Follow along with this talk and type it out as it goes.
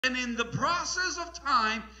And in the process of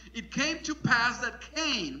time, it came to pass that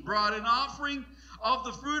Cain brought an offering of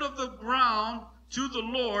the fruit of the ground to the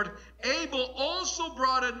Lord. Abel also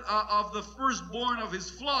brought of the firstborn of his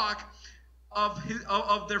flock,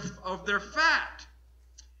 of their fat.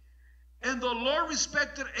 And the Lord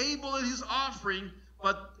respected Abel and his offering,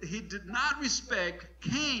 but he did not respect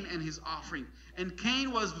Cain and his offering. And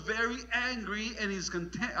Cain was very angry, and his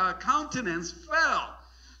countenance fell.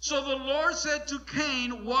 So the Lord said to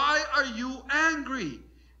Cain, "Why are you angry?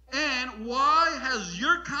 And why has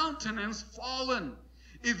your countenance fallen?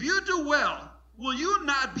 If you do well, will you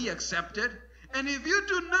not be accepted? And if you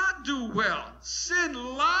do not do well, sin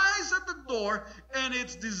lies at the door, and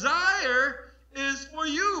its desire is for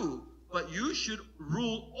you, but you should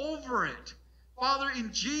rule over it." Father,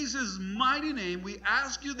 in Jesus' mighty name, we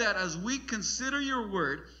ask you that as we consider your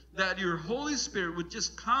word, that your Holy Spirit would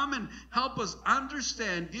just come and help us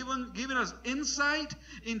understand, giving us insight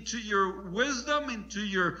into your wisdom, into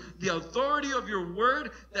the authority of your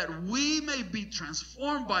word, that we may be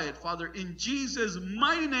transformed by it. Father, in Jesus'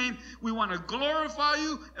 mighty name, we want to glorify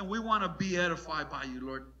you and we want to be edified by you,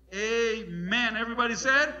 Lord. Amen. Everybody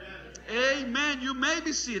said? Amen. Amen. You may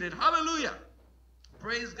be seated. Hallelujah.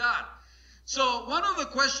 Praise God. So one of the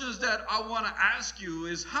questions that I want to ask you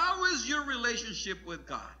is, how is your relationship with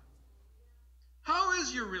God? How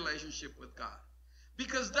is your relationship with God?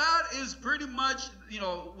 Because that is pretty much,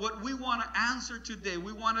 what we want to answer today.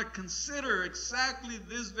 We want to consider exactly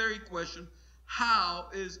this very question. How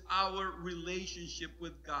is our relationship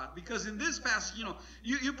with God? Because in this passage,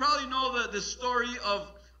 you probably know the story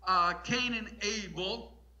of Cain and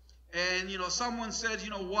Abel. And, someone said,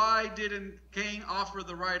 why didn't Cain offer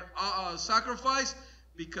the right sacrifice?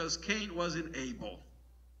 Because Cain wasn't able.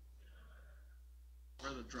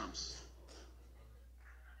 Where are the drums?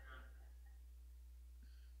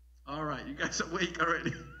 All right, you guys awake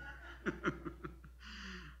already?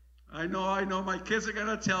 I know. My kids are going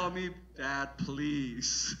to tell me, "Dad,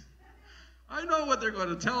 please." I know what they're going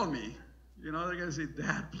to tell me. They're going to say,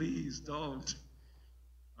 "Dad, please, don't."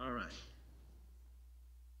 All right.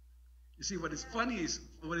 You see, what is funny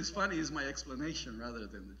is my explanation rather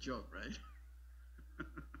than the joke, right?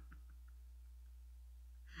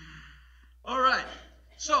 All right.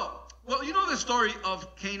 So, the story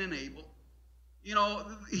of Cain and Abel.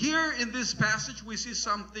 Here in this passage, we see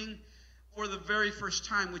something for the very first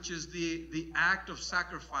time, which is the act of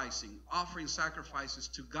sacrificing, offering sacrifices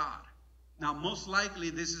to God. Now, most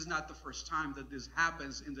likely, this is not the first time that this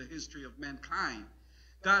happens in the history of mankind.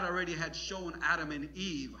 God already had shown Adam and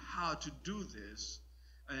Eve how to do this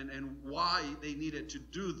and why they needed to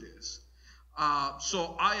do this.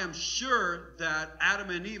 So I am sure that Adam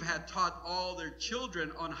and Eve had taught all their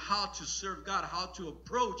children on how to serve God, how to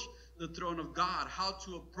approach the throne of God, how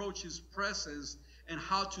to approach his presence, and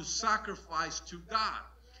how to sacrifice to God.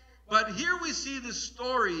 But here we see the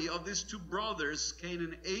story of these two brothers, Cain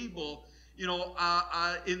and Abel,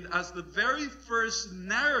 as the very first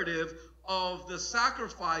narrative of the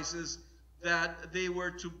sacrifices that they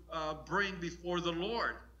were to bring before the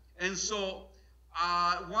Lord. And so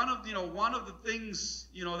one of the things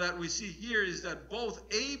that we see here is that both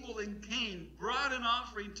Abel and Cain brought an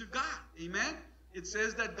offering to God. Amen. It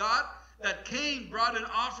says that Cain brought an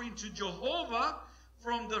offering to Jehovah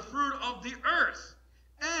from the fruit of the earth.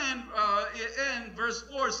 And verse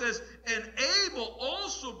 4 says, "And Abel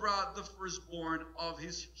also brought the firstborn of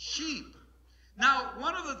his sheep." Now,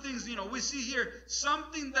 one of the things, we see here,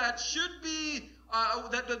 something that should be,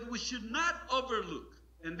 that we should not overlook.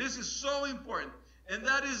 And this is so important. And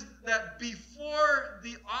that is that before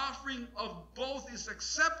the offering of both is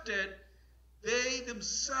accepted, they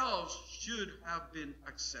themselves should have been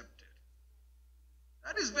accepted.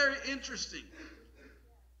 That is very interesting.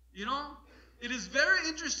 It is very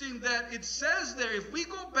interesting that it says there, if we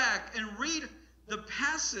go back and read the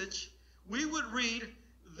passage, we would read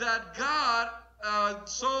that God,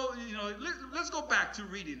 let's go back to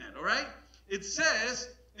reading it, all right? It says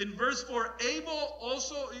in verse 4, Abel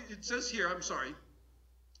also, it says here,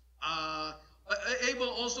 Abel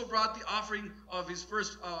also brought the offering of his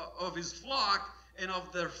flock and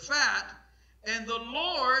of their fat, and the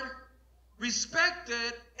Lord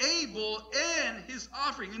respected Abel and his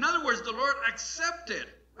offering. In other words, the Lord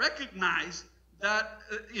recognized that,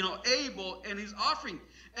 Abel and his offering.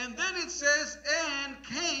 And then it says, and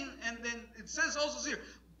Cain, and then it says also here,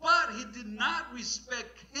 but he did not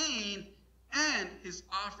respect Cain and his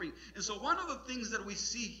offering. And so one of the things that we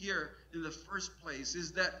see here in the first place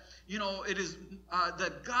is that, it is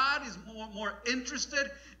that God is more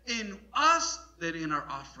interested in us than in our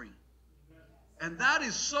offering. And that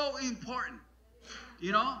is so important.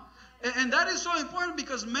 And that is so important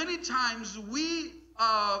because many times we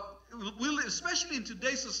live, especially in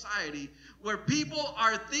today's society, where people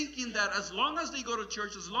are thinking that as long as they go to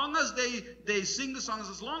church, as long as they sing the songs,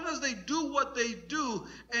 as long as they do what they do,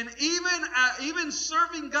 and even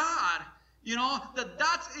serving God,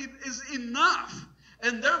 that is enough.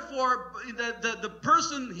 And therefore, the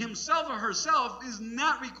person himself or herself is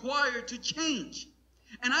not required to change.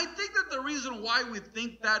 And I think that the reason why we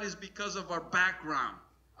think that is because of our background.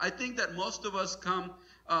 I think that most of us come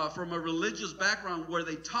from a religious background where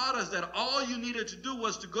they taught us that all you needed to do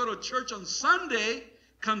was to go to church on Sunday,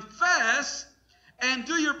 confess, and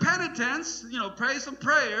do your penitence, pray some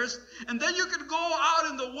prayers, and then you could go out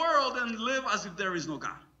in the world and live as if there is no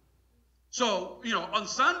God. So, on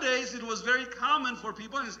Sundays, it was very common for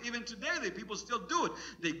people, and even today, people still do it.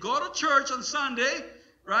 They go to church on Sunday,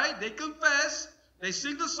 right? They confess, they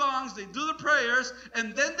sing the songs, they do the prayers,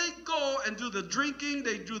 and then they go and do the drinking,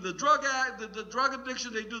 they do the drug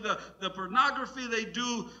addiction, they do the pornography, they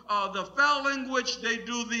do the foul language, they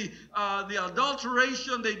do the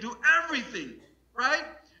adulteration, they do everything, right?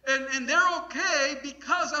 And they're okay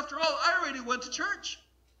because, after all, I already went to church.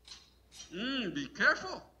 Be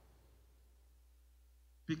careful.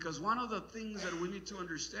 Because one of the things that we need to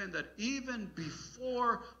understand, that even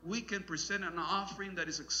before we can present an offering that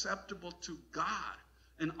is acceptable to God,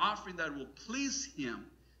 an offering that will please Him,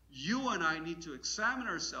 you and I need to examine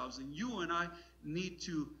ourselves, and you and I need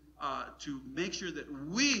to make sure that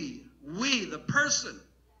we, the person,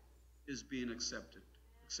 is being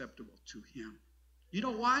acceptable to Him. You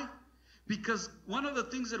know why? Because one of the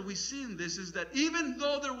things that we see in this is that even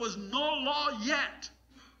though there was no law yet,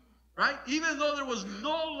 right? Even though there was no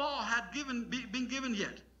law had been given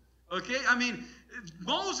yet. Okay? I mean,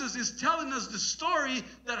 Moses is telling us the story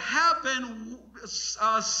that happened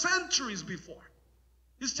centuries before.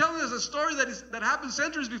 He's telling us a story that happened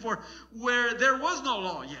centuries before, where there was no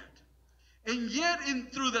law yet. And yet,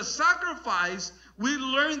 through the sacrifice, we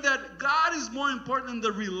learn that God is more important in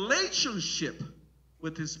the relationship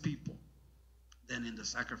with His people than in the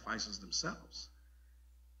sacrifices themselves.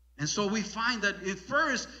 And so we find that it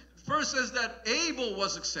first says that Abel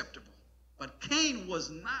was acceptable, but Cain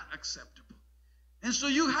was not acceptable. And so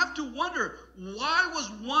you have to wonder, why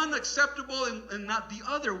was one acceptable and not the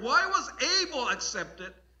other? Why was Abel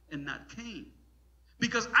accepted and not Cain?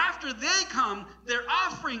 Because after they come, their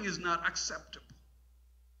offering is not acceptable.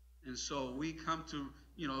 And so we come to,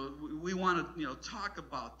 we want to, talk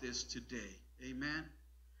about this today. Amen?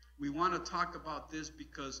 We want to talk about this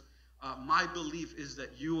because my belief is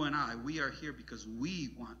that you and I, we are here because we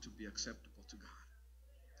want to be acceptable to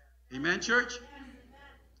God. Amen, church?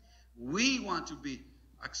 We want to be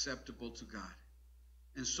acceptable to God.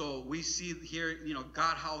 And so we see here,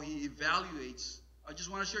 God, how He evaluates. I just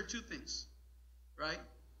want to share two things, right?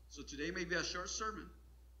 So today may be a short sermon,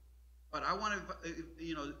 but I want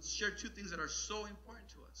to, share two things that are so important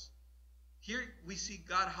to us. Here we see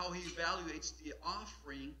God, how He evaluates the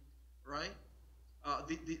offering, right?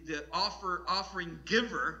 The offering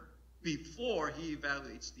giver before He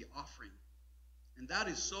evaluates the offering. And that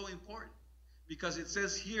is so important because it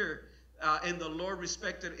says here, and the Lord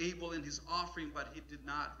respected Abel in his offering, but He did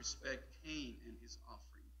not respect Cain in his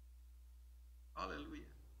offering. Hallelujah.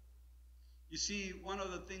 You see, one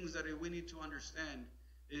of the things that we need to understand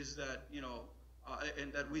is that,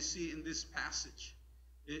 and that we see in this passage,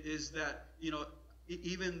 is that,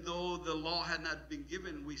 even though the law had not been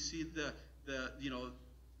given, we see the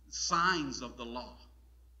signs of the law.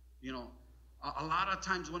 A lot of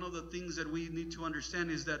times one of the things that we need to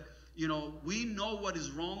understand is that, we know what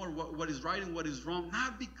is wrong or what is right and what is wrong,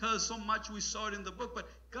 not because so much we saw it in the book, but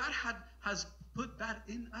God has put that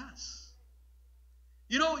in us.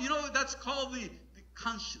 That's called the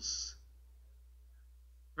conscience.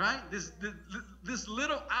 Right? This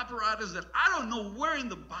little apparatus that I don't know where in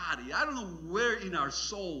the body, I don't know where in our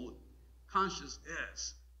soul conscience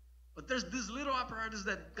is. But there's this little apparatus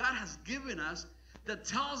that God has given us that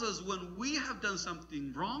tells us when we have done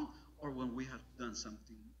something wrong or when we have done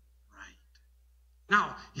something right.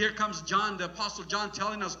 Now, here comes John, the Apostle John,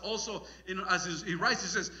 telling us also, as he writes, he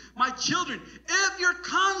says, "My children, if your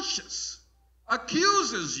conscience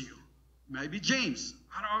accuses you," maybe James,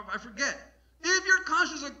 I forget. "If your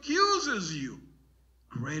conscience accuses you,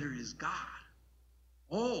 greater is God."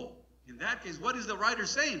 Oh, in that case, what is the writer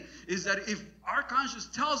saying? Is that if our conscience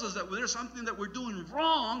tells us that there's something that we're doing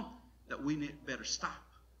wrong, that we better stop.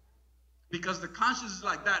 Because the conscience is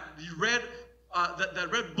like that red, that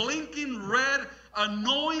red blinking red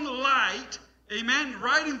annoying light, amen,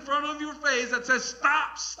 right in front of your face that says,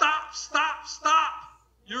 stop, stop, stop, stop.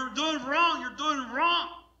 You're doing wrong, you're doing wrong.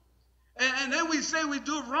 And then we say we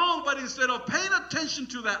do wrong, but instead of paying attention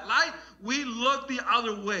to that light, we look the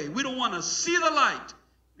other way. We don't want to see the light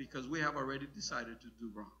because we have already decided to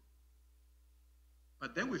do wrong.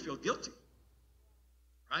 But then we feel guilty,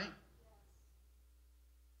 right?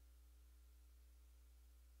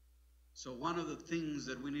 So one of the things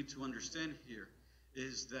that we need to understand here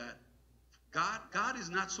is that God is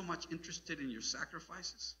not so much interested in your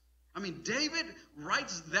sacrifices. I mean, David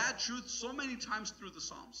writes that truth so many times through the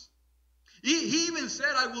Psalms. He even said,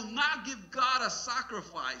 I will not give God a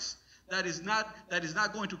sacrifice that is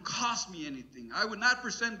not going to cost me anything. I would not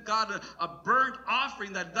present God a burnt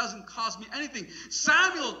offering that doesn't cost me anything.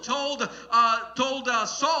 Samuel told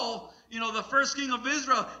Saul, the first king of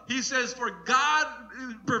Israel, he says, for God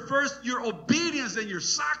prefers your obedience than your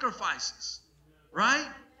sacrifices. Right?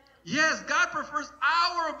 Yes, God prefers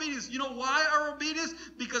our obedience. You know why our obedience?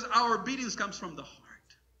 Because our obedience comes from the heart.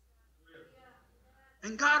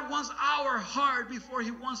 And God wants our heart before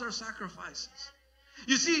He wants our sacrifices.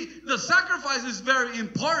 You see, the sacrifice is very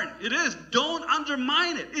important. It is. Don't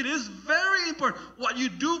undermine it. It is very important. What you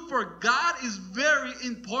do for God is very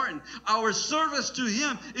important. Our service to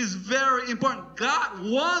Him is very important. God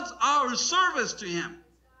wants our service to Him.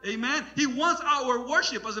 Amen. He wants our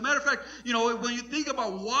worship. As a matter of fact, when you think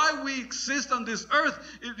about why we exist on this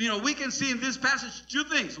earth, we can see in this passage two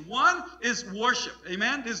things. One is worship.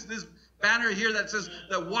 Amen. This banner here that says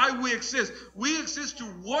that why we exist. We exist to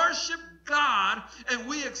worship God, and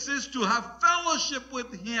we exist to have fellowship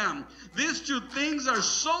with Him. These two things are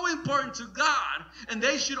so important to God, and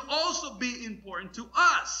they should also be important to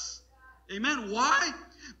us. Amen. Why?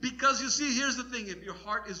 Because you see, here's the thing. If your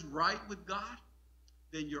heart is right with God,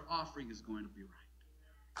 then your offering is going to be right.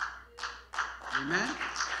 Amen?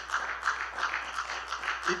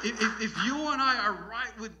 If you and I are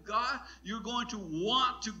right with God, you're going to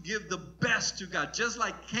want to give the best to God, just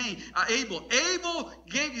like Abel. Abel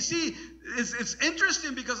gave, you see, it's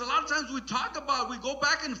interesting because a lot of times we go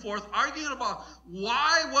back and forth arguing about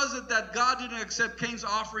why was it that God didn't accept Cain's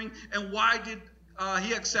offering and why did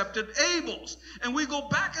he accepted Abel's. And we go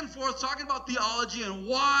back and forth talking about theology and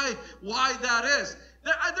why that is.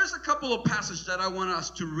 There's a couple of passages that I want us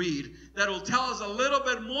to read that will tell us a little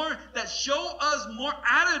bit more, that show us more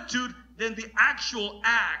attitude than the actual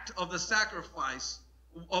act of the sacrifice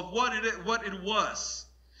of what it was.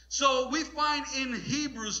 So we find in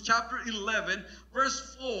Hebrews chapter 11,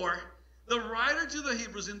 verse 4, the writer to the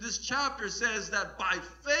Hebrews in this chapter says that by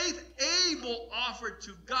faith Abel offered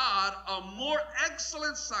to God a more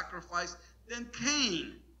excellent sacrifice than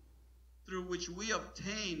Cain, through which we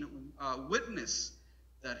obtain witness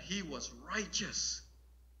that he was righteous.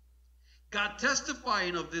 God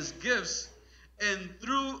testifying of these gifts, and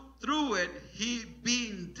through it, he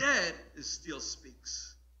being dead still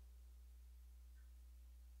speaks.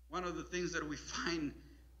 One of the things that we find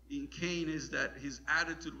in Cain is that his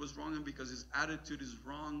attitude was wrong, and because his attitude is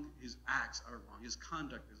wrong, his acts are wrong. His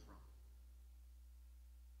conduct is wrong.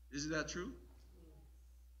 Isn't that true?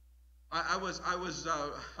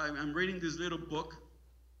 I'm reading this little book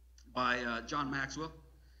by John Maxwell.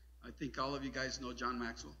 I think all of you guys know John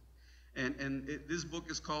Maxwell. And this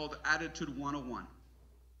book is called Attitude 101.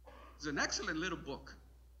 It's an excellent little book.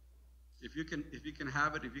 If you can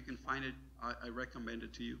have it, if you can find it, I recommend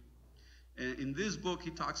it to you. And in this book, he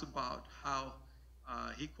talks about how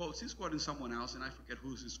he's quoting someone else, and I forget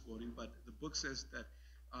who he's quoting, but the book says that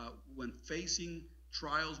when facing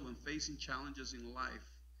trials, when facing challenges in life,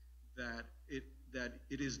 that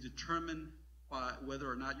it is determined by whether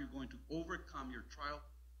or not you're going to overcome your trial,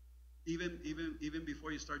 even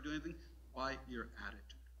before you start doing anything, by your attitude.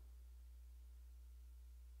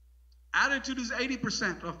 Attitude is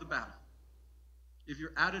 80% of the battle. If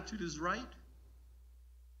your attitude is right,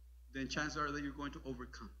 then chances are that you're going to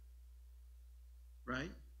overcome.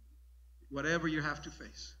 Right? Whatever you have to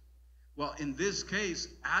face. Well, in this case,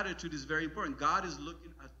 attitude is very important. God is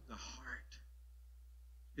looking at the heart.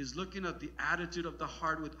 He's looking at the attitude of the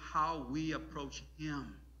heart with how we approach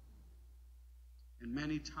Him. And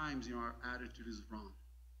many times, our attitude is wrong.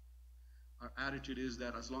 Our attitude is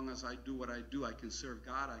that as long as I do what I do, I can serve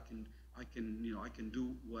God. I can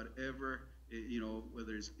do whatever,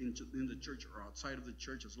 whether it's in the church or outside of the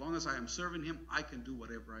church. As long as I am serving Him, I can do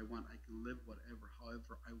whatever I want. I can live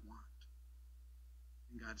however I want.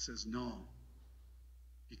 And God says, no.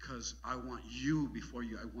 Because I want you before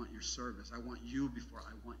I want your service. I want you before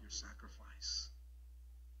I want your sacrifice.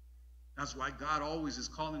 That's why God always is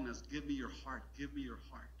calling us, give me your heart, give me your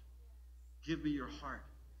heart, give me your heart.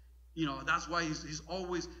 That's why he's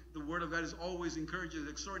always, the Word of God is always encouraging,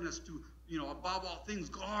 exhorting us to, above all things,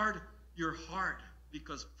 guard your heart,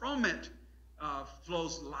 because from it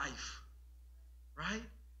flows life. right?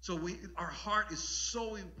 So our heart is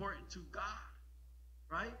so important to God,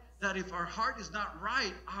 right? That if our heart is not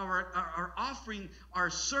right, our offering, our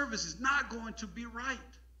service is not going to be right.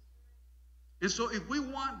 And so if we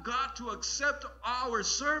want God to accept our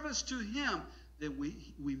service to Him, then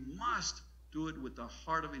we must do it with a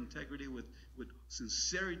heart of integrity, with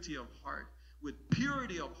sincerity of heart, with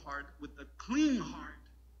purity of heart, with a clean heart.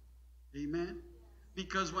 Amen?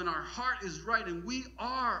 Because when our heart is right and we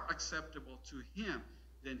are acceptable to Him,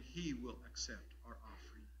 then He will accept our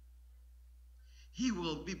offering. He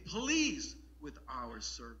will be pleased with our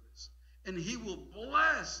service. And He will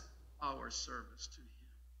bless our service to Him.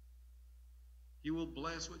 He will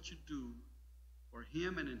bless what you do for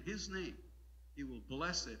Him and in His name. He will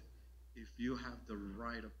bless it if you have the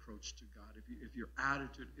right approach to God, if your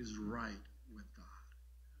attitude is right with God.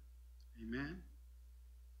 Amen?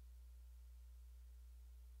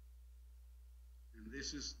 And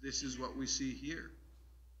this is what we see here.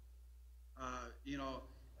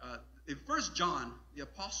 In 1 John, the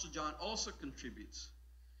Apostle John also contributes.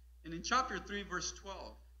 And in chapter 3, verse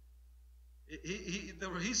 12,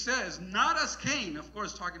 he says, not as Cain, of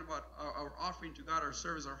course, talking about our offering to God, our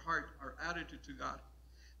service, our heart, our attitude to God.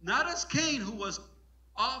 Not as Cain, who was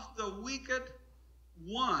of the wicked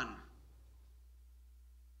one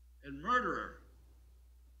and murdered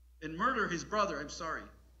his brother,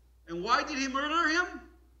 And why did he murder him?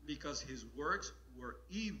 Because his works were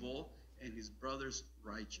evil and his brother's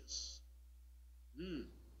righteous.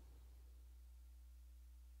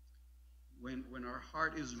 When our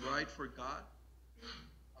heart is right for God,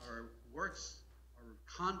 our works, our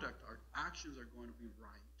conduct, our actions are going to be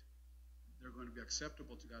right. They're going to be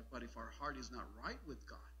acceptable to God. But if our heart is not right with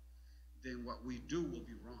God, then what we do will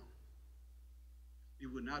be wrong. It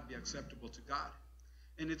would not be acceptable to God.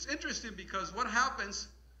 And it's interesting because what happens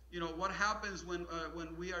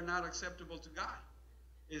when we are not acceptable to God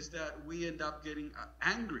is that we end up getting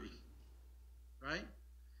angry, right?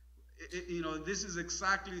 This is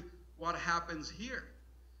exactly what happens here.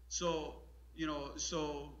 So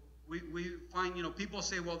we find, people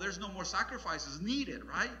say, well, there's no more sacrifices needed,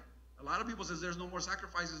 right? A lot of people say there's no more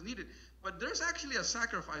sacrifices needed. But there's actually a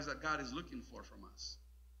sacrifice that God is looking for from us.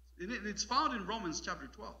 It's found in Romans chapter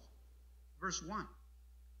 12, verse 1.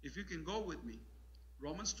 If you can go with me.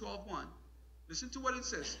 Romans 12:1. Listen to what it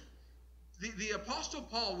says. The Apostle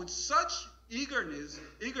Paul, with such eagerness,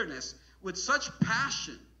 with such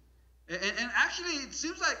passion, and actually it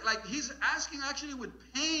seems like he's asking actually with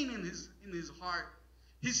pain in his heart.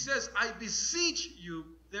 He says, I beseech you,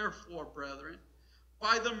 therefore, brethren,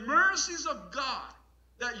 by the mercies of God,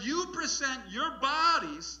 that you present your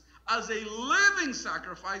bodies as a living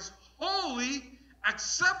sacrifice, holy,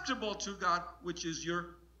 acceptable to God, which is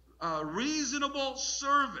your reasonable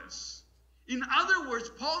service. In other words,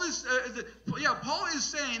 Paul is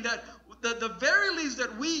saying that the very least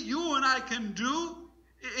that you and I can do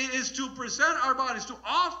is to present our bodies, to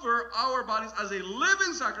offer our bodies as a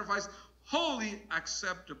living sacrifice, holy,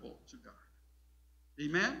 acceptable to God.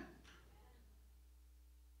 Amen?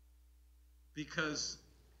 Because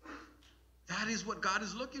that is what God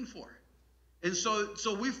is looking for. And so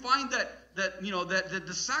we find that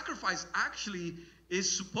the sacrifice actually is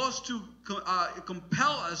supposed to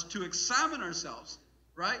compel us to examine ourselves,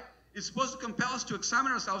 right? It's supposed to compel us to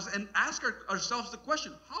examine ourselves and ask ourselves the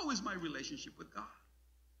question, how is my relationship with God?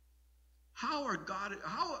 How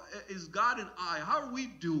is God and I, how are we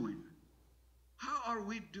doing? How are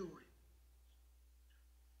we doing?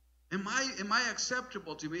 Am I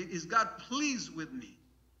acceptable to me? Is God pleased with me?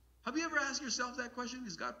 Have you ever asked yourself that question?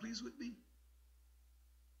 Is God pleased with me?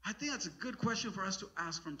 I think that's a good question for us to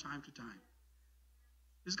ask from time to time.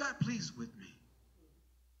 Is God pleased with me?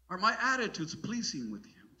 Are my attitudes pleasing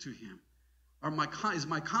to Him? Is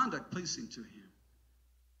my conduct pleasing to Him?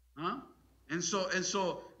 Huh? And so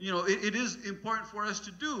it is important for us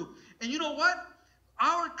to do. And you know what?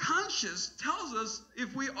 Our conscience tells us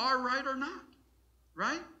if we are right or not.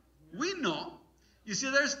 Right? We know. You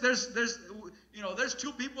see, there's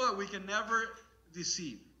two people that we can never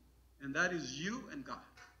deceive, and that is you and God.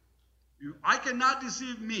 I cannot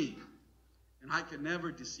deceive me, and I can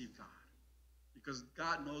never deceive God, because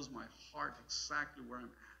God knows my heart exactly where I'm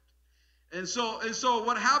at. And so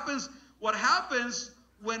what happens when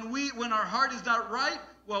our heart is not right?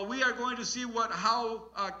 Well, we are going to see how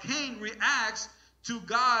Cain reacts to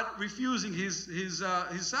God refusing his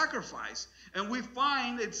sacrifice. And we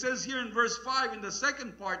find, it says here in verse 5, in the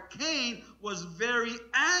second part, Cain was very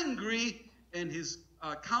angry and his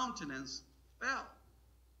countenance fell.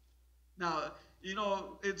 Now,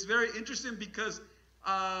 it's very interesting because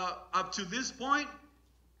up to this point,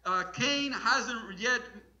 Cain hasn't yet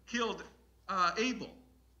killed Abel.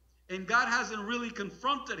 And God hasn't really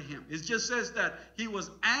confronted him. It just says that he was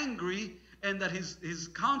angry and that his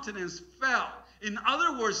countenance fell. In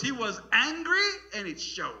other words, he was angry and it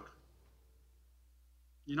showed.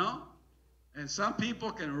 You know? And some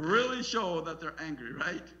people can really show that they're angry,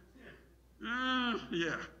 right?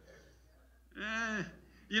 Yeah.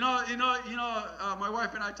 My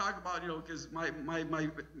wife and I talk about, because my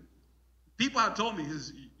people have told me,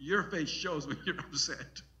 your face shows when you're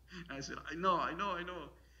upset. And I said, I know. I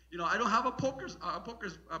don't have a poker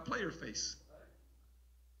player face.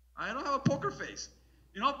 I don't have a poker face.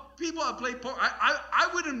 People that play poker, I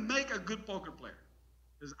wouldn't make a good poker player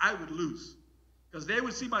because I would lose. Because they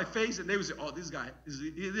would see my face and they would say, oh, this guy is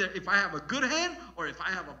either if I have a good hand or if I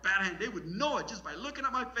have a bad hand. They would know it just by looking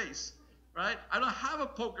at my face, right? I don't have a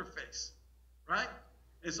poker face, right?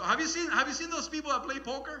 And so have you seen those people that play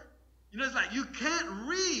poker? It's like you can't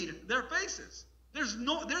read their faces. They're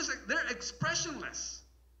expressionless,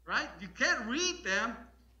 right? You can't read them,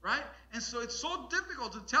 right? And so it's so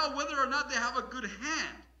difficult to tell whether or not they have a good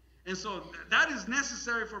hand. And so that is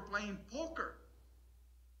necessary for playing poker.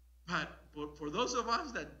 But for those of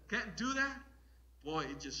us that can't do that, boy,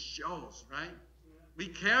 it just shows, right? We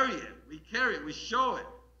carry it, we show it,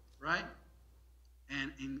 right?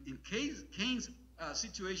 And in Cain's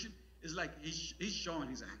situation, it's like he's showing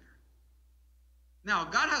his anger. Now,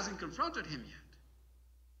 God hasn't confronted him yet,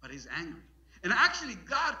 but he's angry. And actually,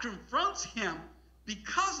 God confronts him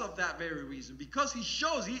because of that very reason, because he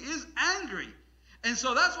shows he is angry. And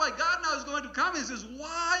so that's why God now is going to come and says,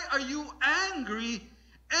 why are you angry?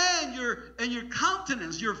 And your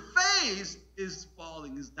countenance, your face is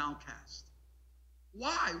falling, is downcast.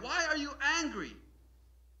 Why? Why are you angry?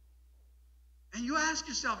 And you ask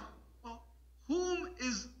yourself, well, whom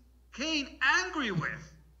is Cain angry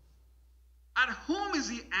with? At whom is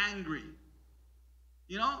he angry?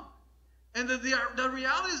 And the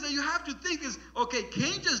reality is that you have to think is, okay,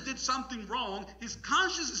 Cain just did something wrong. His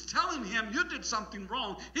conscience is telling him you did something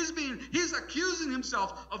wrong. He's accusing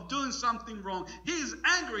himself of doing something wrong. He is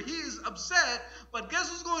angry. He is upset. But guess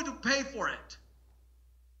who's going to pay for it?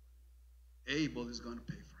 Abel is going to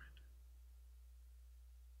pay for it.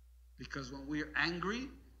 Because when we're angry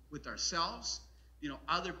with ourselves,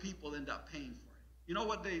 other people end up paying for it. You know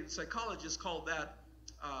what the psychologists call that?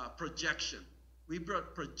 Projection. We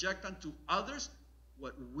project onto others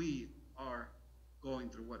what we are going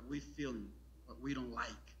through, what we feel, what we don't like.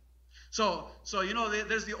 So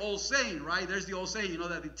there's the old saying, right? There's the old saying,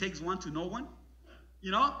 that it takes one to know one.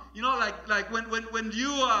 Like when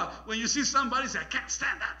you see somebody say, I can't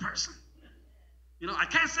stand that person. I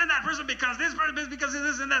can't stand that person because this person, because of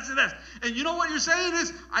this and that and that. And you know what you're saying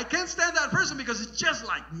is, I can't stand that person because it's just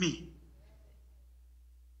like me.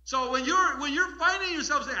 So when you're finding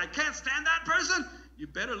yourself saying, I can't stand that person, you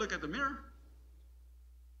better look at the mirror.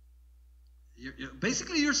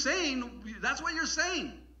 Basically, you're saying, that's what you're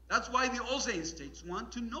saying. That's why the old saying, it takes one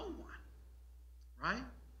to know one. Right?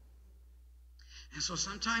 And so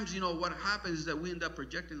sometimes, what happens is that we end up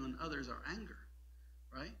projecting on others our anger.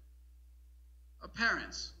 Right?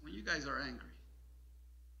 Parents, when you guys are angry,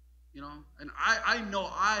 and I know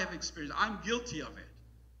I have experienced, I'm guilty of it.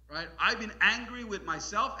 Right? I've been angry with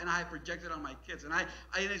myself, and I have projected on my kids. And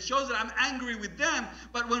it shows that I'm angry with them,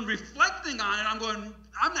 but when reflecting on it,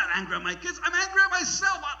 I'm not angry at my kids. I'm angry at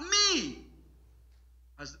myself, at me.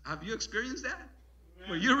 Have you experienced that? Yeah.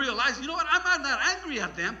 Where you realize, you know what? I'm not angry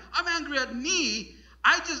at them. I'm angry at me.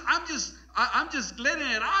 I'm just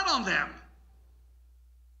letting it out on them.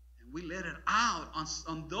 And we let it out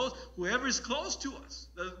on those, whoever is close to us,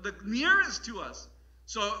 the nearest to us.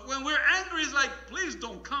 So when we're angry, it's like, please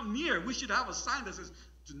don't come near. We should have a sign that says,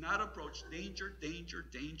 do not approach. Danger, danger,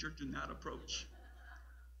 danger, do not approach.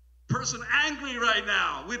 Person angry right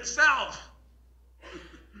now with self.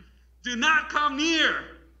 Do not come near.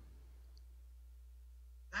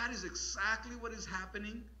 That is exactly what is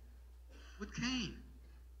happening with Cain.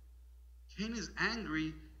 Cain is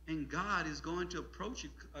angry, and God is going to approach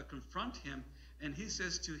him, confront him, and he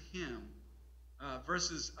says to him,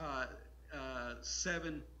 verses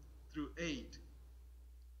 7 through 8.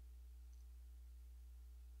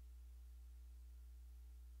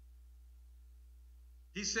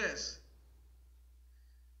 He says,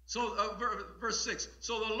 verse 6,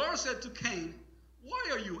 so the Lord said to Cain, why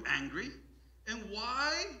are you angry? And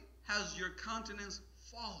why has your countenance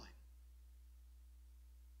fallen?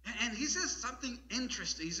 And he says something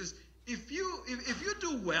interesting. He says, if you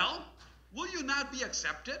do well, will you not be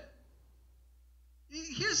accepted?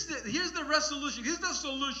 Here's the resolution. Here's the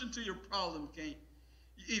solution to your problem, Cain.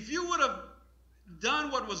 If you would have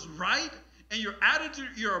done what was right and your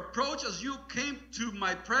attitude, your approach as you came to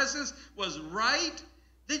my presence was right,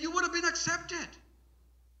 then you would have been accepted.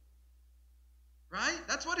 Right?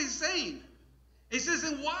 That's what he's saying. He says,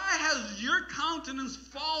 and why has your countenance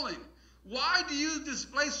fallen? Why do you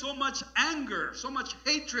display so much anger, so much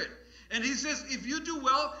hatred? And he says, if you do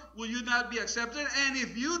well, will you not be accepted? And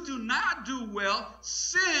if you do not do well,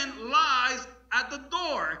 sin lies at the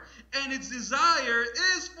door, and its desire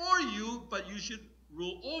is for you, but you should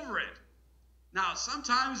rule over it. Now,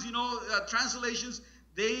 sometimes, translations,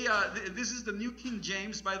 this is the New King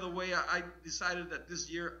James, by the way. I decided that this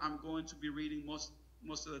year I'm going to be reading most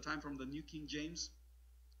of the time from the New King James.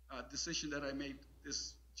 Decision that I made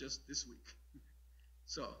just this week.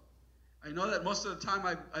 So, I know that most of the time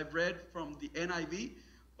I've read from the NIV,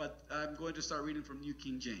 but I'm going to start reading from New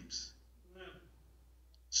King James.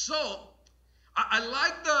 So, I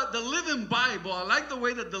like the Living Bible. I like the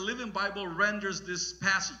way that the Living Bible renders this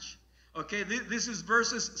passage. Okay, this is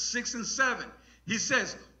verses 6 and 7. He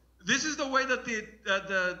says, this is the way that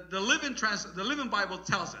the Living Bible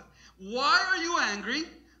tells it. Why are you angry?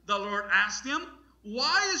 The Lord asked him.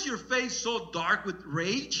 Why is your face so dark with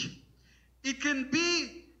rage? It can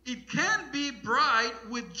be bright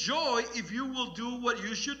with joy if you will do what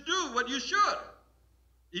you should do, what you should.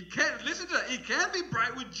 Listen to that. It can be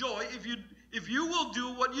bright with joy if you will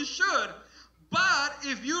do what you should. But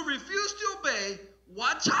if you refuse to obey,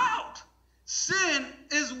 watch out. Sin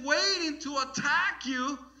is waiting to attack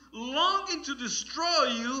you, longing to destroy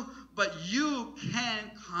you, but you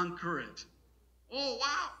can't conquer it. Oh,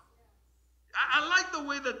 wow. I like the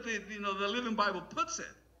way that the Living Bible puts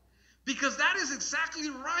it, because that is exactly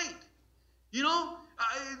right.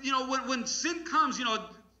 When sin comes,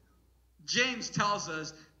 James tells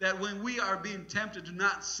us that when we are being tempted, do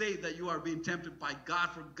not say that you are being tempted by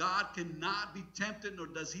God, for God cannot be tempted, nor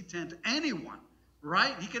does he tempt anyone,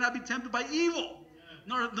 right? He cannot be tempted by evil,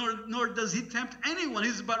 nor does he tempt anyone.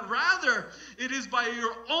 But rather, it is by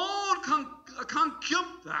your own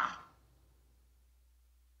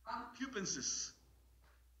concupiscences,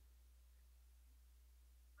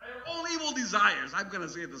 your own evil desires. I'm going to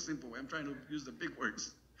say it the simple way. I'm trying to use the big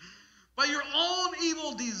words. By your own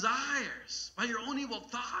evil desires, by your own evil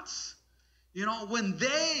thoughts. When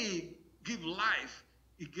they give life,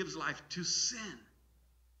 it gives life to sin.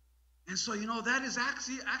 And so, that is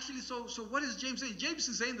actually, so what is James saying? James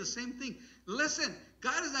is saying the same thing. Listen,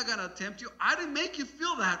 God is not going to tempt you. I didn't make you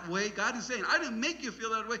feel that way. God is saying, I didn't make you feel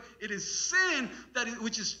that way. It is sin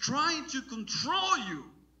which is trying to control you.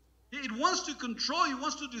 It wants to control you,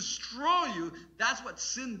 wants to destroy you. That's what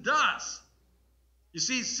sin does. You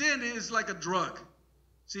see, sin is like a drug.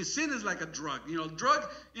 Sin is like a drug.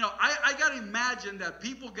 I got to imagine that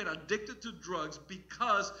people get addicted to drugs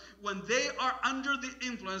because when they are under the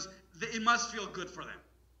influence, it must feel good for them.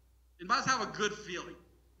 It must have a good feeling.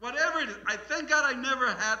 Whatever it is. I thank God I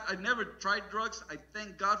never tried drugs. I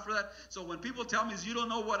thank God for that. So when people tell me, you don't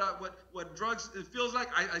know what drugs it feels like,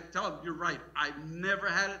 I tell them, you're right. I've never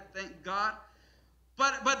had it, thank God.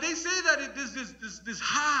 But they say that it is this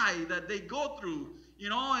high that they go through,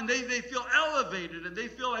 and they feel elevated, and they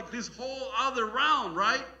feel like this whole other round,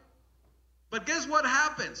 right? But guess what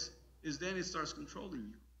happens? Is then it starts controlling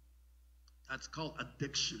you. That's called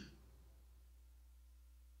addiction.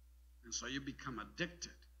 And so you become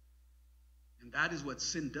addicted. And that is what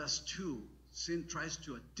sin does too. Sin tries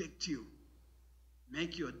to addict you,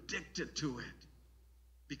 make you addicted to it,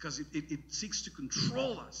 because it seeks to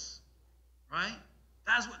control us, right?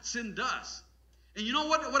 That's what sin does. And you know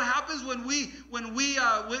what happens when we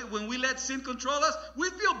let sin control us? We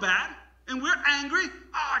feel bad and we're angry.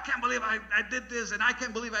 Oh, I can't believe I did this, and I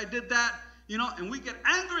can't believe I did that. And we get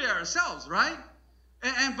angry at ourselves, right?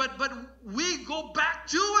 But we go back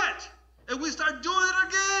to it, and we start doing it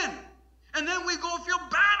again. And then we go feel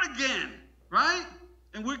bad again, right?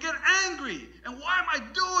 And we get angry. And why am I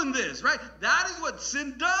doing this, right? That is what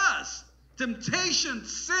sin does. Temptation,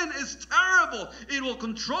 sin is terrible. It will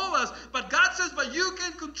control us. But God says, but you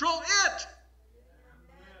can control it.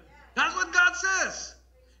 That's what God says.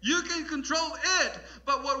 You can control it.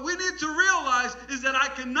 But what we need to realize is that I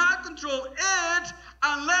cannot control it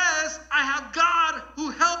unless I have God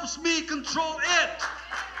who helps me control it.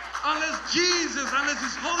 Unless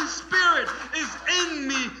His Holy Spirit is in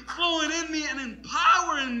me, flowing in me, and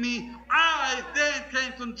empowering me, I then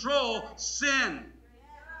can control sin.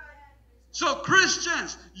 So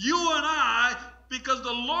Christians, you and I, because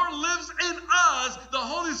the Lord lives in us, the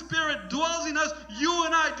Holy Spirit dwells in us, you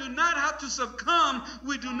and I do not have to succumb.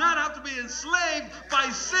 We do not have to be enslaved by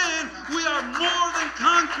sin. We are more than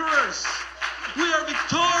conquerors. We are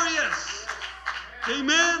victorious.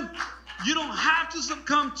 Amen. You don't have to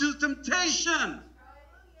succumb to temptation.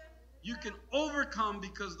 You can overcome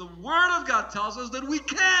because the Word of God tells us that we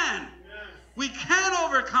can. We can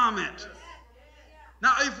overcome it.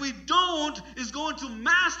 Now, if we don't, it's going to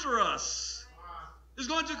master us. It's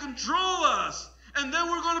going to control us. And then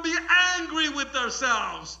we're going to be angry with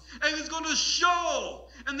ourselves. And it's going to show.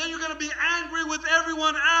 And then you're going to be angry with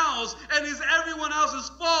everyone else. And it's everyone else's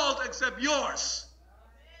fault except yours.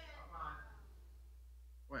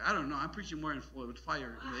 Wait, I don't know. I'm preaching more with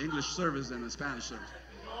fire in the English service than the Spanish service.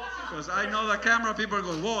 Because I know the camera people are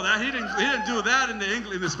going, whoa, he didn't do that in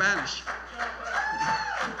the Spanish.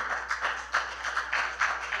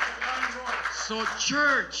 So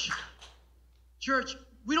church,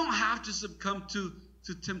 we don't have to succumb to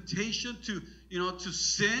temptation, to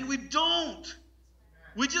sin. We don't.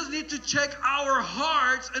 We just need to check our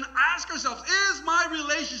hearts and ask ourselves, is my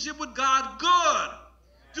relationship with God good?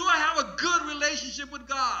 Do I have a good relationship with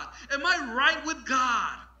God? Am I right with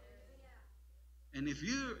God? And if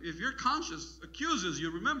your conscience accuses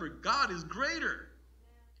you, remember, God is greater.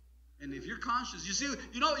 And if your conscience,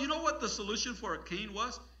 you know what the solution for Cain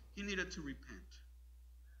was? He needed to repent.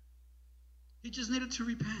 He just needed to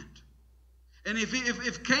repent. And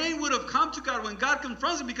if Cain would have come to God when God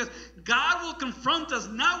confronts him, because God will confront us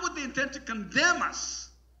not with the intent to condemn us,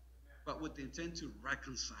 but with the intent to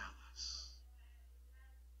reconcile us,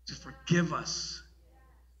 to forgive us.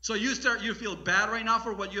 So you feel bad right now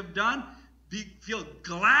for what you've done. Feel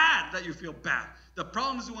glad that you feel bad. The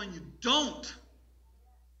problem is when you don't.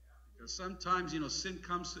 Because sometimes, sin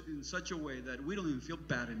comes in such a way that we don't even feel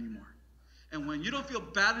bad anymore. And when you don't feel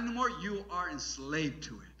bad anymore, you are enslaved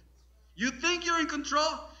to it. You think you're in control.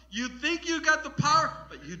 You think you got the power,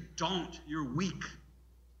 but you don't. You're weak.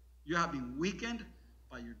 You have been weakened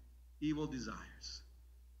by your evil desires.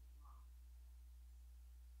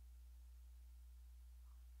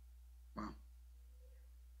 Wow.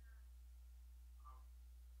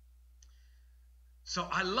 So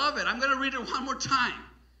I love it. I'm going to read it one more time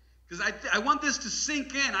because I want this to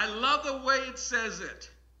sink in. I love the way it says it.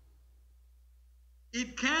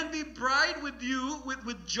 It can be bright with you,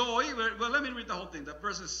 with joy. Well, let me read the whole thing, the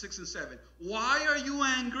verses 6 and 7. Why are you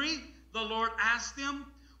angry? The Lord asked him.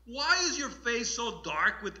 Why is your face so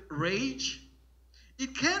dark with rage?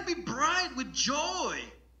 It can be bright with joy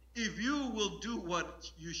if you will do what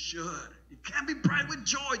you should. It can be bright with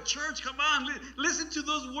joy. Church, come on. Listen to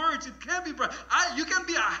those words. It can be bright. You can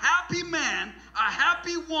be a happy man, a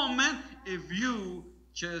happy woman if you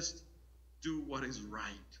just do what is right.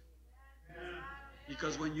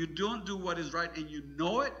 Because when you don't do what is right and you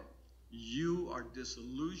know it, you are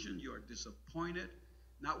disillusioned, you are disappointed,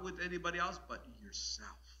 not with anybody else, but yourself.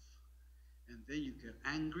 And then you get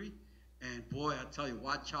angry. And boy, I tell you,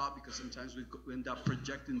 watch out, because sometimes we end up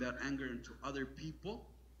projecting that anger into other people,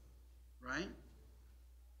 right?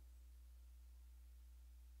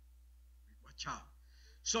 Watch out.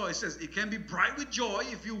 So it says, it can be bright with joy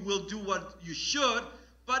if you will do what you should,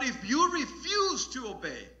 but if you refuse to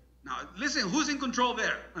obey. Now, listen, who's in control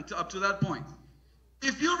there up to that point?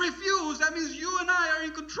 If you refuse, that means you and I are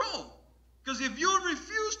in control. Because if you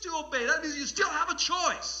refuse to obey, that means you still have a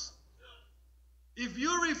choice. If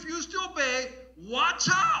you refuse to obey, watch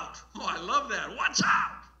out. Oh, I love that. Watch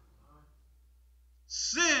out.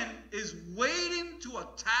 Sin is waiting to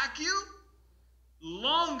attack you,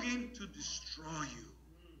 longing to destroy you.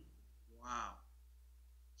 Wow.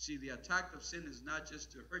 See, the attack of sin is not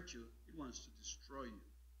just to hurt you, it wants to destroy you.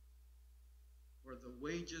 For the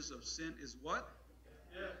wages of sin is what?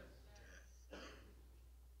 Death.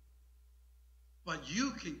 But you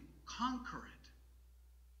can conquer it.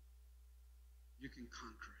 You can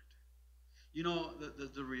conquer it. You know,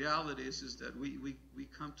 the reality is that we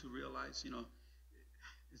come to realize,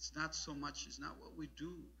 it's not so much, it's not what we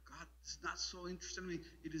do. God is not so interested in me.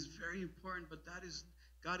 It is very important, but God is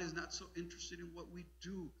not so interested in what we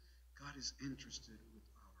do. God is interested with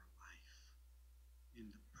our life, in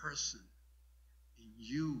the person, in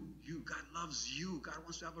you. God loves you. God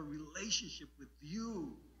wants to have a relationship with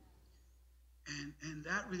you. And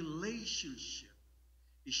that relationship,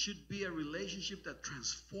 it should be a relationship that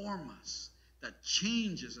transforms us, that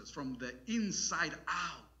changes us from the inside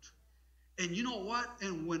out. And you know what?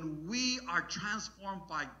 And when we are transformed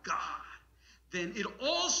by God, then it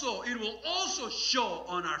will also show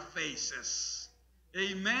on our faces.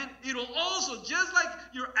 Amen. It'll also, just like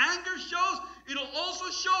your anger shows, it'll also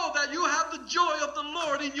show that you have the joy of the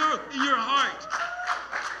Lord in your heart.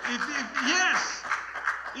 Yes,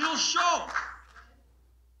 it'll show.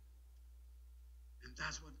 And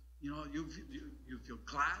that's what, you feel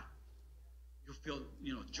glad. You feel,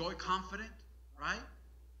 joy confident, right?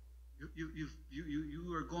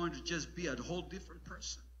 you are going to just be a whole different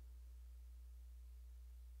person.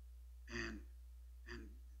 And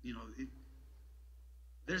you know,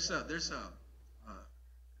 there's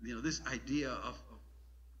this idea of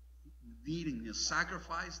needing a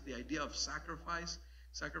sacrifice, the idea of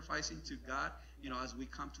sacrificing to God, as we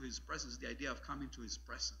come to His presence, the idea of coming to His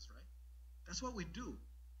presence, right? That's what we do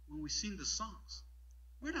when we sing the songs.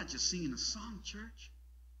 We're not just singing a song, church.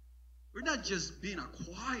 We're not just being a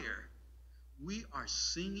choir. We are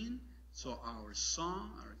singing so our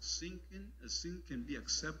song, our singing can be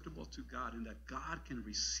acceptable to God and that God can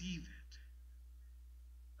receive it.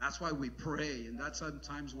 That's why we pray, and that's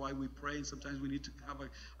sometimes why we pray, and sometimes we need to have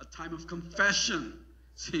a time of confession.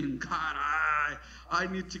 Saying, God, I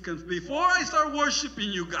need to confess. Before I start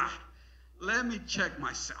worshiping you, God, let me check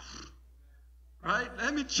myself. Right?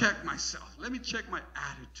 Let me check myself. Let me check my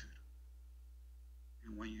attitude.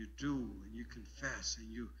 And when you do, and you confess,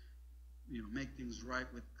 and you make things right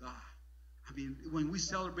with God. I mean, when we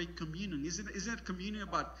celebrate communion, isn't communion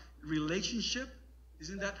about relationship?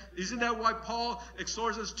 Isn't that why Paul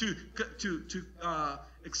exhorts us to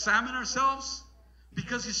examine ourselves?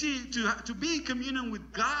 Because you see, to be in communion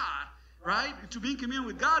with God, right? To be in communion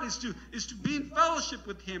with God is to be in fellowship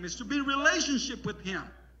with Him, is to be in relationship with Him.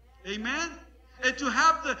 Amen? And to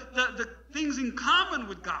have the things in common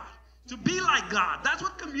with God. To be like God. That's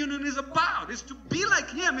what communion is about. It's to be like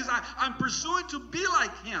Him. I'm pursuing to be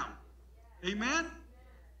like Him. Amen?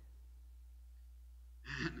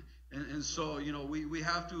 And so, we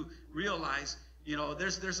have to realize,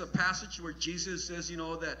 there's a passage where Jesus says,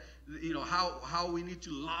 that, how we need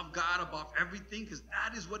to love God above everything, because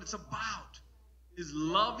that is what it's about. Is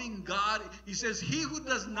loving God. He says, he who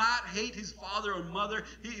does not hate his father or mother,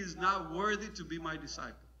 he is not worthy to be my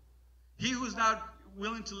disciple. He who is not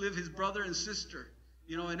willing to leave his brother and sister,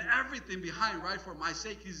 and everything behind, right, for my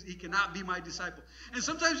sake, he cannot be my disciple. And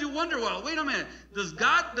sometimes you wonder, well, wait a minute, does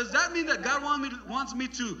that mean that God wants me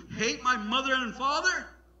to hate my mother and father?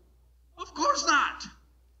 Of course not.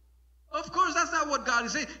 Of course, that's not what God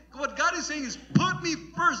is saying. What God is saying is, put me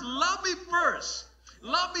first, love me first.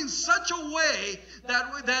 Love me in such a way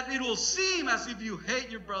that it will seem as if you hate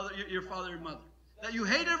your brother, your father and mother. That you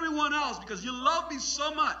hate everyone else because you love me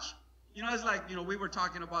so much. It's like, we were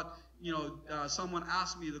talking about, someone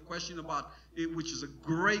asked me the question about it, which is a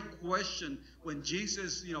great question. When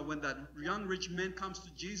Jesus, when that young rich man comes to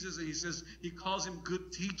Jesus and he calls him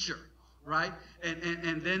good teacher. Right? And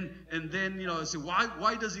then I say,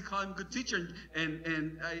 why does he call him good teacher?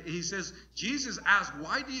 And he says, Jesus asked,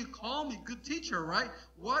 why do you call me good teacher? Right?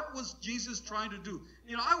 What was Jesus trying to do?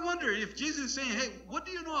 I wonder if Jesus is saying, hey, what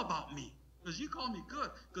do you know about me? Because you call me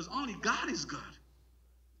good. Because only God is good.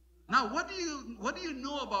 Now, what do you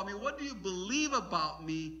know about me? What do you believe about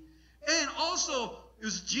me? And also,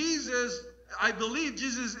 I believe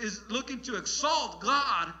Jesus is looking to exalt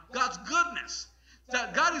God's goodness.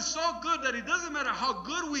 That God is so good that it doesn't matter how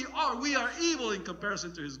good we are evil in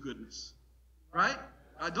comparison to His goodness. Right?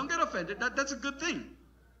 Don't get offended. That's a good thing.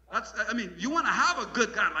 You want to have a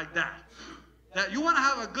good God like that. That you want to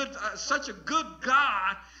have such a good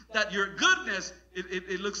God that your goodness,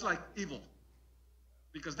 it looks like evil.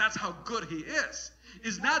 Because that's how good He is.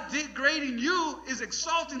 It's not degrading you, it's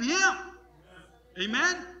exalting Him.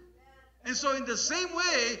 Amen? And so in the same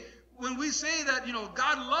way, when we say that,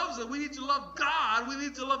 God loves us, we need to love God. We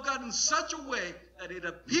need to love God in such a way that it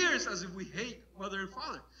appears as if we hate mother and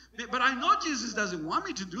father. But I know Jesus doesn't want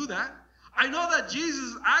me to do that. I know that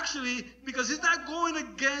Jesus actually, because He's not going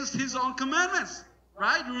against His own commandments.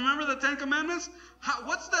 Right? You remember the 10 Commandments?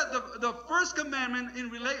 What's the first commandment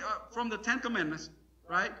from the 10 Commandments?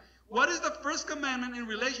 Right? What is the first commandment in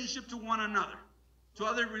relationship to one another? To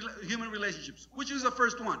other human relationships? Which is the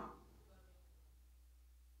first one?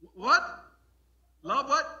 What? Love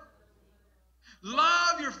what?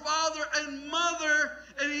 Love your father and mother.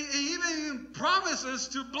 And he even promises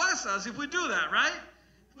to bless us if we do that, right?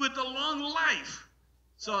 With a long life.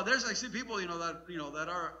 So I see people, that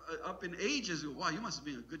are up in ages. Wow, you must have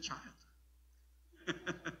been a good child.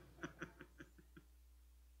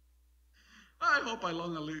 I hope I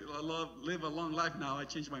live a long life now. I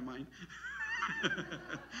changed my mind.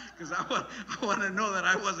 Because I want to know that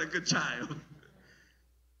I was a good child.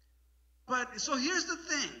 But so here's the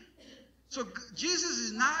thing. So Jesus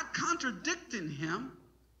is not contradicting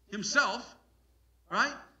himself,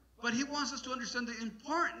 right? But He wants us to understand the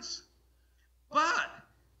importance. But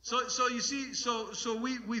so you see, so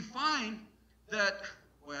we find that.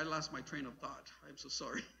 Boy, I lost my train of thought. I'm so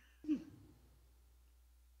sorry.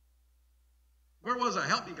 Where was I?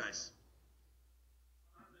 Help me, guys.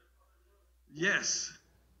 Yes.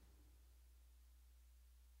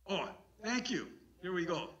 Oh, thank you. Here we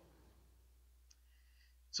go.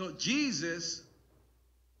 So Jesus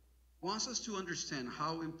wants us to understand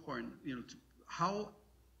how important, how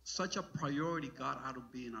such a priority God ought to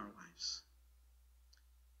be in our lives.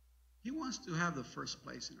 He wants to have the first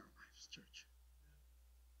place in our lives, church.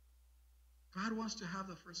 God wants to have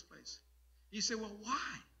the first place. You say, well,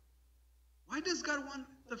 why? Why does God want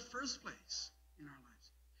the first place in our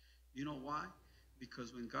lives? You know why?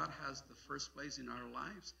 Because when God has the first place in our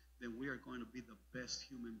lives, then we are going to be the best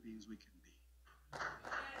human beings we can be.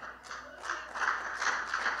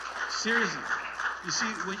 Seriously. You see,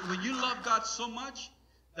 when you love God so much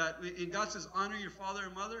that and God says, honor your father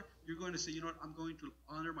and mother, you're going to say, you know what, I'm going to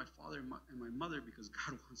honor my father and my mother because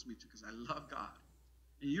God wants me to, because I love God.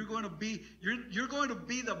 And you're going to be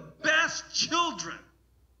the best children.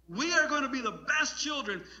 We are going to be the best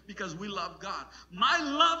children because we love God. My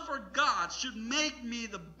love for God should make me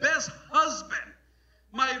the best husband.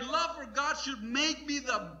 My love for God should make me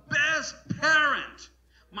the best parent.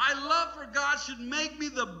 My love for God should make me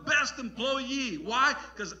the best employee. Why?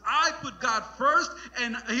 Because I put God first,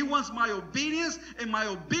 and He wants my obedience, and my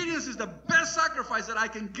obedience is the best sacrifice that I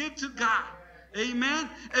can give to God. Amen?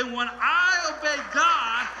 And when I obey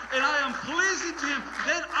God, and I am pleasing to Him,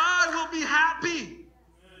 then I will be happy.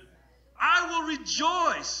 I will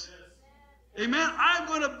rejoice. Amen? I'm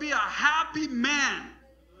going to be a happy man.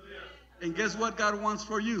 And guess what God wants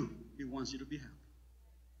for you? He wants you to be happy.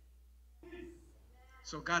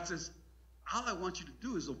 So God says, all I want you to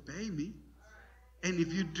do is obey me. And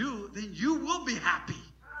if you do, then you will be happy.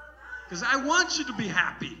 Because I want you to be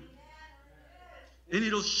happy. And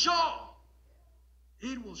it'll show.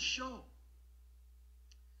 It will show.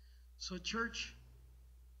 So church,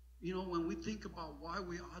 when we think about why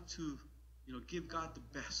we ought to, give God the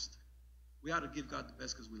best, we ought to give God the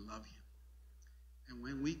best because we love Him. And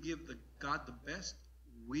when we give God the best,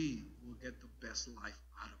 we will get the best life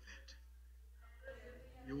out of it.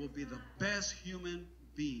 You will be the best human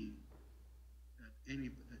being that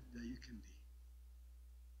you can be.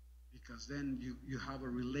 Because then you have a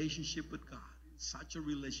relationship with God. Such a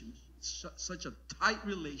relationship, such a tight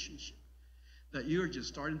relationship that you're just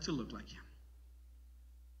starting to look like Him.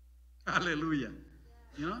 Hallelujah.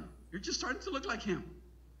 You're just starting to look like Him.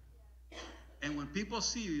 And when people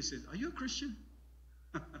see you, you say, are you a Christian?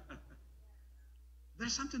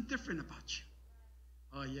 There's something different about you.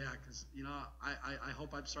 Oh, yeah, because, I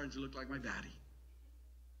hope I'm starting to look like my daddy.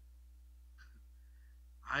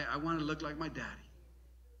 I want to look like my daddy.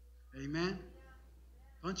 Amen?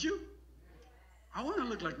 Don't you? I want to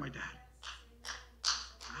look like my daddy.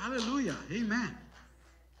 Hallelujah. Amen.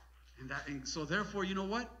 And so therefore, you know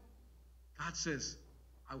what? God says,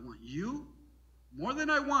 I want you more than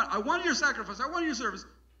I want your sacrifice. I want your service.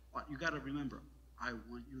 But you got to remember, I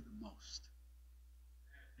want you the most.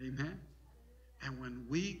 Amen? And when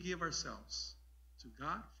we give ourselves to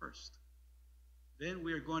God first, then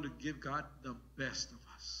we are going to give God the best of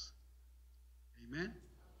us. Amen?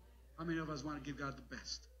 How many of us want to give God the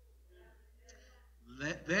best?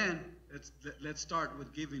 Let's start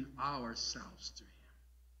with giving ourselves to Him.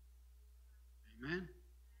 Amen?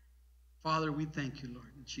 Father, we thank you, Lord,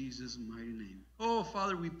 in Jesus' mighty name. Oh,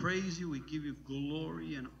 Father, we praise you. We give you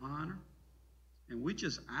glory and honor. And we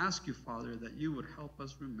just ask you, Father, that you would help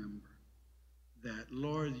us remember that,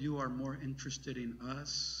 Lord, you are more interested in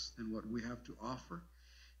us than what we have to offer,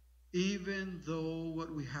 even though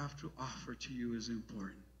what we have to offer to you is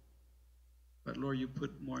important. But, Lord, you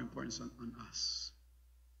put more importance on us,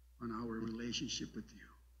 on our relationship with you.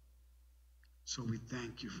 So we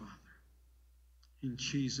thank you, Father, in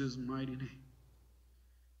Jesus' mighty name.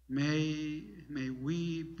 May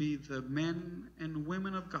we be the men and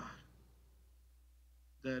women of God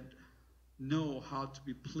that know how to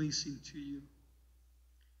be pleasing to you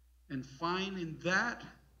and find in that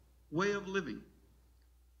way of living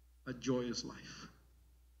a joyous life.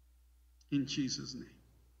 In Jesus' name.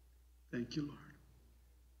 Thank you, Lord.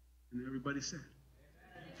 And everybody said,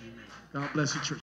 Amen. God bless you, church.